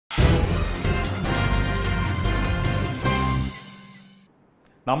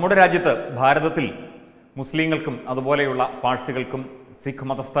നമ്മുടെ രാജ്യത്ത് ഭാരതത്തിൽ മുസ്ലിങ്ങൾക്കും അതുപോലെയുള്ള പാഴ്സികൾക്കും സിഖ്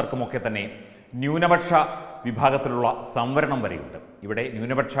മതസ്ഥർക്കുമൊക്കെ തന്നെ ന്യൂനപക്ഷ വിഭാഗത്തിലുള്ള സംവരണം വരെയുണ്ട്. ഇവിടെ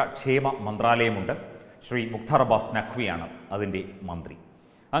ന്യൂനപക്ഷ ക്ഷേമ മന്ത്രാലയമുണ്ട്. ശ്രീ മുഖ്താർ അബ്ബാസ് നഖ്വിയാണ് അതിൻ്റെ മന്ത്രി.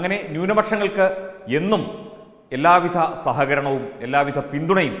 അങ്ങനെ ന്യൂനപക്ഷങ്ങൾക്ക് എന്നും എല്ലാവിധ സഹകരണവും എല്ലാവിധ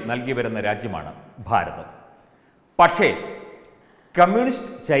പിന്തുണയും നൽകി വരുന്ന രാജ്യമാണ് ഭാരതം. പക്ഷേ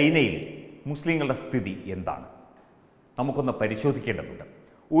കമ്മ്യൂണിസ്റ്റ് ചൈനയിൽ മുസ്ലിങ്ങളുടെ സ്ഥിതി എന്താണ്? നമുക്കൊന്ന് പരിശോധിക്കേണ്ടതുണ്ട്.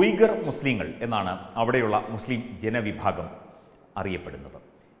 ഉയ്ഗർ മുസ്ലിങ്ങൾ എന്നാണ് അവിടെയുള്ള മുസ്ലിം ജനവിഭാഗം അറിയപ്പെടുന്നത്.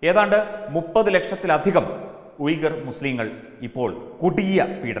 ഏതാണ്ട് 30 ലക്ഷത്തിലധികം ഉയ്ഗർ മുസ്ലിങ്ങൾ ഇപ്പോൾ കൊടിയ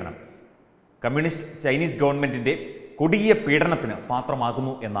പീഡനം, കമ്മ്യൂണിസ്റ്റ് ചൈനീസ് ഗവൺമെൻറ്റിൻ്റെ കൊടിയ പീഡനത്തിന്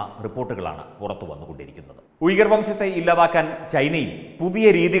പാത്രമാകുന്നു എന്ന റിപ്പോർട്ടുകളാണ് പുറത്തു വന്നുകൊണ്ടിരിക്കുന്നത്. ഉയ്ഗർ വംശത്തെ ഇല്ലാതാക്കാൻ ചൈനയും പുതിയ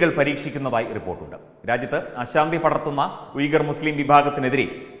രീതികൾ പരീക്ഷിക്കുന്നതായി റിപ്പോർട്ടുണ്ട്. രാജ്യത്ത് അശാന്തി പടർത്തുന്ന ഉയ്ഗർ മുസ്ലിം വിഭാഗത്തിനെതിരെ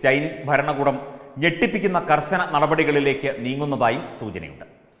ചൈനീസ് ഭരണകൂടം ഞെട്ടിപ്പിക്കുന്ന കർശന നടപടികളിലേക്ക് നീങ്ങുന്നതായും സൂചനയുണ്ട്.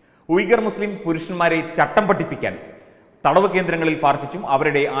 ഉയ്ഗർ മുസ്ലിം പുരുഷന്മാരെ ചട്ടം പഠിപ്പിക്കാൻ തടവ് കേന്ദ്രങ്ങളിൽ പാർപ്പിച്ചും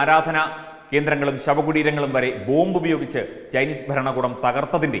അവരുടെ ആരാധനാ കേന്ദ്രങ്ങളും ശവകുടീരങ്ങളും വരെ ബോംബ് ഉപയോഗിച്ച് ചൈനീസ് ഭരണകൂടം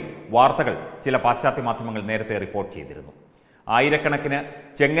തകർത്തതിൻ്റെ വാർത്തകൾ ചില പാശ്ചാത്യ മാധ്യമങ്ങൾ നേരത്തെ റിപ്പോർട്ട് ചെയ്തിരുന്നു. ആയിരക്കണക്കിന്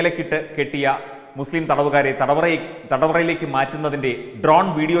ചെങ്ങലക്കിട്ട് കെട്ടിയ മുസ്ലിം തടവുകാരെ തടവറയിലേക്ക് മാറ്റുന്നതിൻ്റെ ഡ്രോൺ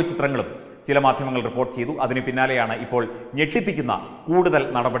വീഡിയോ ചിത്രങ്ങളും ചില മാധ്യമങ്ങൾ റിപ്പോർട്ട് ചെയ്തു. അതിന് പിന്നാലെയാണ് ഇപ്പോൾ ഞെട്ടിപ്പിക്കുന്ന കൂടുതൽ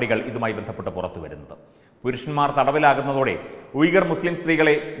നടപടികൾ ഇതുമായി ബന്ധപ്പെട്ട് പുറത്തു വരുന്നത്. പുരുഷന്മാർ തടവിലാകുന്നതോടെ ഉയ്ഗർ മുസ്ലിം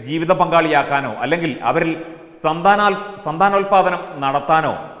സ്ത്രീകളെ ജീവിത പങ്കാളിയാക്കാനോ അല്ലെങ്കിൽ അവരിൽ സന്താനോൽപാദനം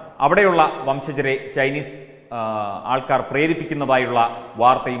നടത്താനോ അവിടെയുള്ള വംശജരെ ചൈനീസ് ആൾക്കാർ പ്രേരിപ്പിക്കുന്നതായുള്ള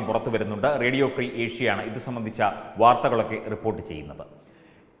വാർത്തയും പുറത്തു വരുന്നുണ്ട്. റേഡിയോ ഫ്രീ ഏഷ്യയാണ് ഇത് സംബന്ധിച്ച വാർത്തകളൊക്കെ റിപ്പോർട്ട് ചെയ്യുന്നത്.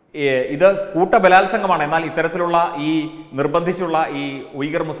 ഇത് കൂട്ടബലാത്സംഗമാണ്. എന്നാൽ ഇത്തരത്തിലുള്ള ഈ നിർബന്ധിച്ചുള്ള ഈ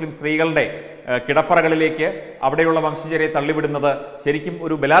ഉയ്ഗർ മുസ്ലിം സ്ത്രീകളുടെ കിടപ്പറകളിലേക്ക് അവിടെയുള്ള വംശജരെ തള്ളിവിടുന്നത് ശരിക്കും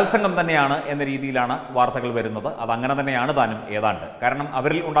ഒരു ബലാത്സംഗം തന്നെയാണ് എന്ന രീതിയിലാണ് വാർത്തകൾ വരുന്നത്. അതങ്ങനെ തന്നെയാണ് താനും ഏതാണ്ട്. കാരണം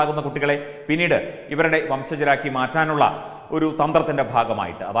അവരിൽ ഉണ്ടാകുന്ന കുട്ടികളെ പിന്നീട് ഇവരുടെ വംശജരാക്കി മാറ്റാനുള്ള ഒരു തന്ത്രത്തിൻ്റെ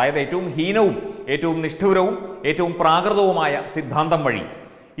ഭാഗമായിട്ട്, അതായത് ഏറ്റവും ഹീനവും ഏറ്റവും നിഷ്ഠൂരവും ഏറ്റവും പ്രാകൃതവുമായ സിദ്ധാന്തം വഴി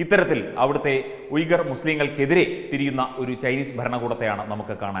ഇത്തരത്തിൽ അവിടുത്തെ ഉയ്ഗർ മുസ്ലിങ്ങൾക്കെതിരെ തിരിയുന്ന ഒരു ചൈനീസ് ഭരണകൂടത്തെയാണ്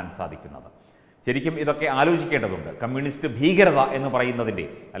നമുക്ക് കാണാൻ സാധിക്കുന്നത്. ശരിക്കും ഇതൊക്കെ ആലോചിക്കേണ്ടതുണ്ട്. കമ്മ്യൂണിസ്റ്റ് ഭീകരത എന്ന് പറയുന്നതിൻ്റെ,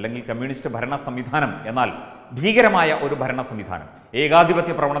 അല്ലെങ്കിൽ കമ്മ്യൂണിസ്റ്റ് ഭരണ സംവിധാനം എന്നാൽ ഭീകരമായ ഒരു ഭരണ സംവിധാനം,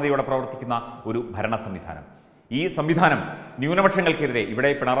 ഏകാധിപത്യ പ്രവണതയോടെ പ്രവർത്തിക്കുന്ന ഒരു ഭരണ സംവിധാനം. ഈ സംവിധാനം ന്യൂനപക്ഷങ്ങൾക്കെതിരെ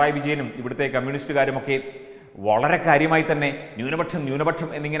ഇവിടെ പിണറായി വിജയനും ഇവിടുത്തെ കമ്മ്യൂണിസ്റ്റുകാരുമൊക്കെ വളരെ കാര്യമായി തന്നെ ന്യൂനപക്ഷം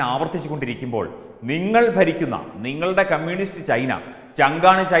എന്നിങ്ങനെ ആവർത്തിച്ചു കൊണ്ടിരിക്കുമ്പോൾ നിങ്ങൾ ഭരിക്കുന്ന നിങ്ങളുടെ കമ്മ്യൂണിസ്റ്റ് ചൈന,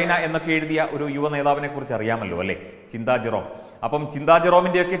 ചങ്കാണ് ചൈന എന്നൊക്കെ എഴുതിയ ഒരു യുവ നേതാവിനെ കുറിച്ച് അറിയാമല്ലോ അല്ലേ, ചിന്താ ജെറോം. അപ്പം ചിന്താ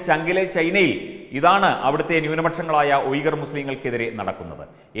ജെറോമിൻ്റെയൊക്കെ ചങ്കിലെ ചൈനയിൽ ഇതാണ് അവിടുത്തെ ന്യൂനപക്ഷങ്ങളായ ഉയ്ഗർ മുസ്ലിങ്ങൾക്കെതിരെ നടക്കുന്നത്.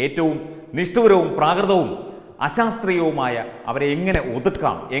 ഏറ്റവും നിഷ്ഠൂരവും പ്രാകൃതവും അശാസ്ത്രീയവുമായ അവരെ എങ്ങനെ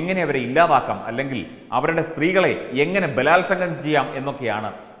ഒതുക്കാം, എങ്ങനെ അവരെ ഇല്ലാതാക്കാം, അല്ലെങ്കിൽ അവരുടെ സ്ത്രീകളെ എങ്ങനെ ബലാത്സംഗം ചെയ്യാം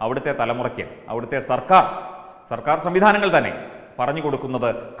എന്നൊക്കെയാണ് അവിടുത്തെ തലമുറയ്ക്ക് അവിടുത്തെ സർക്കാർ സംവിധാനങ്ങൾ തന്നെ പറഞ്ഞു കൊടുക്കുന്നത്,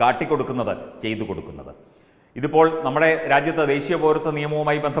 കാട്ടിക്കൊടുക്കുന്നത്, ചെയ്തു കൊടുക്കുന്നത്. ഇതിപ്പോൾ നമ്മുടെ രാജ്യത്ത് ദേശീയ പൗരത്വ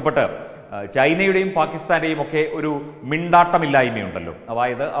നിയമവുമായി ബന്ധപ്പെട്ട് ചൈനയുടെയും പാകിസ്ഥാൻ്റെയും ഒക്കെ ഒരു മിണ്ടാട്ടമില്ലായ്മയുണ്ടല്ലോ.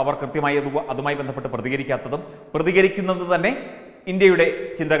 അതായത് അവർ കൃത്യമായി അതുമായി ബന്ധപ്പെട്ട് പ്രതികരിക്കാത്തതും പ്രതികരിക്കുന്നത് തന്നെ ഇന്ത്യയുടെ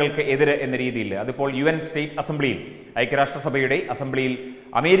ചിന്തകൾക്ക് എതിരെ എന്ന രീതിയിൽ. അതിപ്പോൾ UN സ്റ്റേറ്റ് അസംബ്ലിയിൽ, ഐക്യരാഷ്ട്രസഭയുടെ അസംബ്ലിയിൽ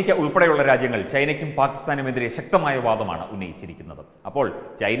അമേരിക്ക ഉൾപ്പെടെയുള്ള രാജ്യങ്ങൾ ചൈനയ്ക്കും പാകിസ്ഥാനുമെതിരെ ശക്തമായ വാദമാണ് ഉന്നയിച്ചിരിക്കുന്നത്. അപ്പോൾ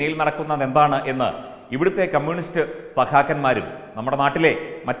ചൈനയിൽ നടക്കുന്നത് എന്താണ് എന്ന് ഇവിടുത്തെ കമ്മ്യൂണിസ്റ്റ് സഖാക്കന്മാരും നമ്മുടെ നാട്ടിലെ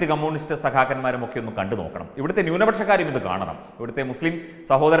മറ്റ് കമ്മ്യൂണിസ്റ്റ് സഖാക്കന്മാരും ഒക്കെ ഒന്ന് കണ്ടു നോക്കണം. ഇവിടുത്തെ ന്യൂനപക്ഷക്കാരും ഇത് കാണണം. ഇവിടുത്തെ മുസ്ലിം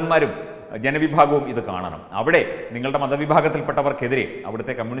സഹോദരന്മാരും ജനവിഭാഗവും ഇത് കാണണം. അവിടെ നിങ്ങളുടെ മതവിഭാഗത്തിൽപ്പെട്ടവർക്കെതിരെ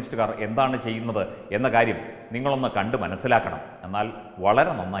അവിടുത്തെ കമ്മ്യൂണിസ്റ്റുകാർ എന്താണ് ചെയ്യുന്നത് എന്ന കാര്യം നിങ്ങളൊന്ന് കണ്ട് മനസ്സിലാക്കണം. എന്നാൽ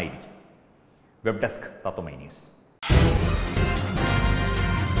വളരെ നന്നായിരിക്കും. വെബ് ഡെസ്ക് തത്വമൈ ന്യൂസ്.